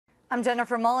I'm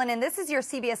Jennifer Mullen, and this is your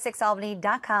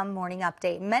CBS6Albany.com morning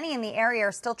update. Many in the area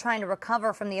are still trying to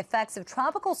recover from the effects of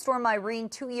Tropical Storm Irene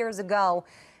 2 years ago,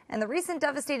 and the recent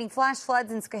devastating flash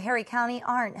floods in Schoharie County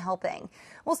aren't helping.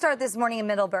 We'll start this morning in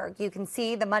Middleburg. You can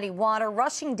see the muddy water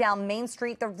rushing down Main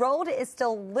Street. The road is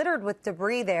still littered with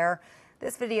debris there.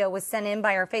 This video was sent in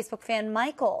by our Facebook fan,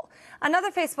 Michael.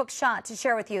 Another Facebook shot to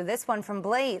share with you, this one from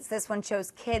Blaze. This one shows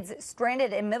kids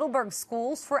stranded in Middleburg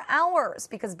schools for hours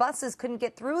because buses couldn't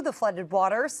get through the flooded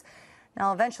waters.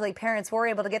 Now, eventually, parents were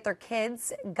able to get their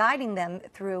kids, guiding them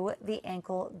through the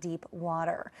ankle-deep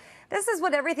water. This is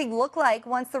what everything looked like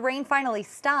once the rain finally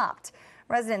stopped.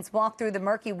 Residents walked through the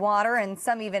murky water, and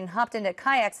some even hopped into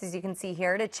kayaks, as you can see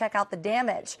here, to check out the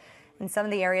damage. In some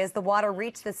of the areas, the water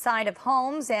reached the side of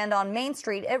homes, and on Main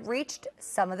Street, it reached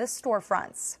some of the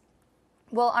storefronts.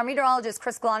 Well, our meteorologist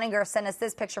Chris Gloninger sent us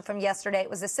this picture from yesterday. It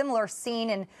was a similar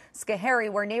scene in Schoharie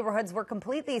where neighborhoods were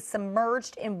completely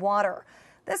submerged in water.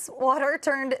 This water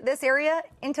turned this area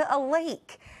into a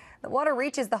lake. The water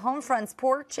reaches the home front's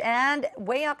porch and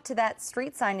way up to that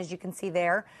street sign, as you can see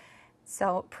there.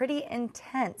 So pretty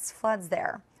intense floods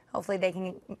there. Hopefully they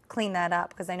can clean that up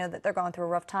because I know that they're going through a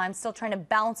rough time, still trying to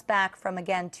bounce back from,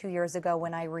 again, 2 years ago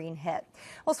when Irene hit.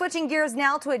 Well, switching gears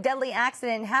now to a deadly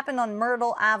accident happened on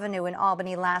Myrtle Avenue in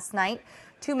Albany last night.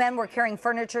 Two men were carrying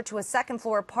furniture to a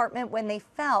second-floor apartment when they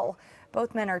fell.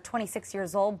 Both men are 26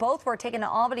 years old. Both were taken to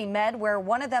Albany Med, where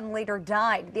one of them later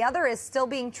died. The other is still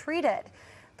being treated.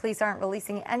 Police aren't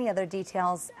releasing any other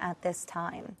details at this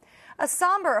time. A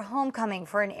somber homecoming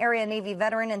for an area Navy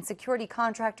veteran and security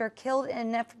contractor killed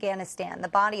in Afghanistan. The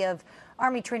body of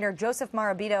Army trainer Joseph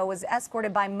Marabito was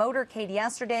escorted by motorcade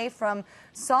yesterday from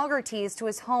Saugerties to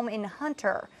his home in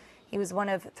Hunter. He was one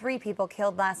of 3 people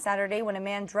killed last Saturday when a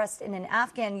man dressed in an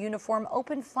Afghan uniform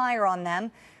opened fire on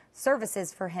them.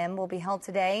 Services for him will be held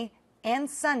today and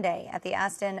Sunday at the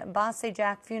Aston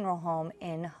Bassejak Funeral Home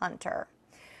in Hunter.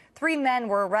 3 men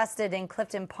were arrested in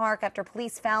Clifton Park after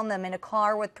police found them in a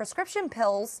car with prescription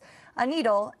pills, a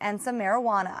needle, and some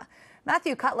marijuana.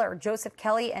 Matthew Cutler, Joseph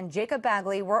Kelly, and Jacob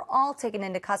Bagley were all taken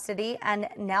into custody and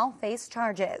now face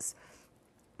charges.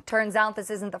 Turns out this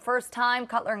isn't the first time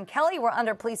Cutler and Kelly were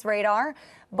under police radar.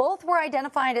 Both were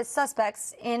identified as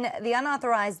suspects in the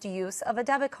unauthorized use of a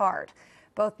debit card.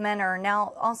 Both men are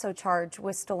now also charged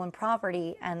with stolen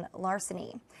property and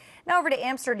larceny. Now over to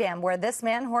Amsterdam, where this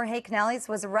man, Jorge Canales,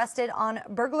 was arrested on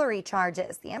burglary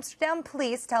charges. The Amsterdam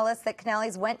police tell us that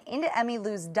Canales went into Emmy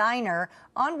Lou's diner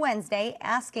on Wednesday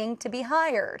asking to be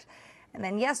hired. And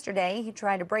then yesterday, he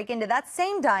tried to break into that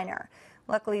same diner.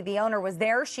 Luckily, the owner was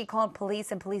there. She called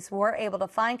police, and police were able to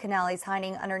find Canales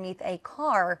hiding underneath a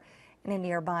car in a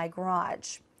nearby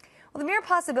garage. Well, the mere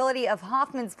possibility of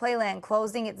Hoffman's Playland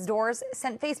closing its doors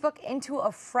sent Facebook into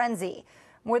a frenzy.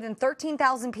 More than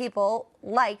 13,000 people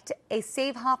liked a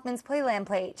Save Hoffman's Playland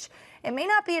page. It may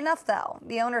not be enough, though.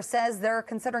 The owner says they're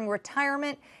considering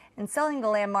retirement and selling the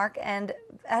landmark and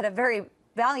at a very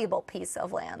valuable piece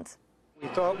of land. We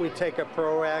thought we'd take a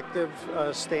proactive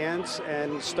stance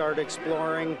and start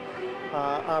exploring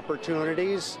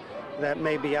opportunities that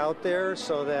may be out there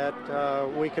so that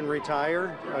we can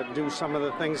retire, do some of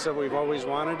the things that we've always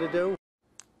wanted to do.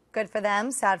 Good for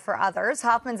them, sad for others.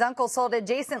 Hoffman's uncle sold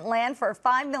adjacent land for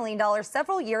 $5 million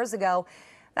several years ago.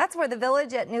 That's where the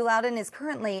village at New Loudon is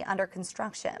currently under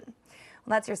construction. Well,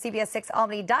 that's your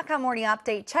CBS6Albany.com morning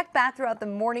update. Check back throughout the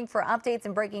morning for updates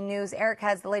and breaking news. Eric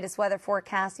has the latest weather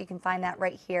forecast. You can find that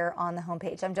right here on the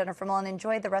homepage. I'm Jennifer Mullen.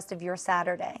 Enjoy the rest of your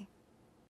Saturday.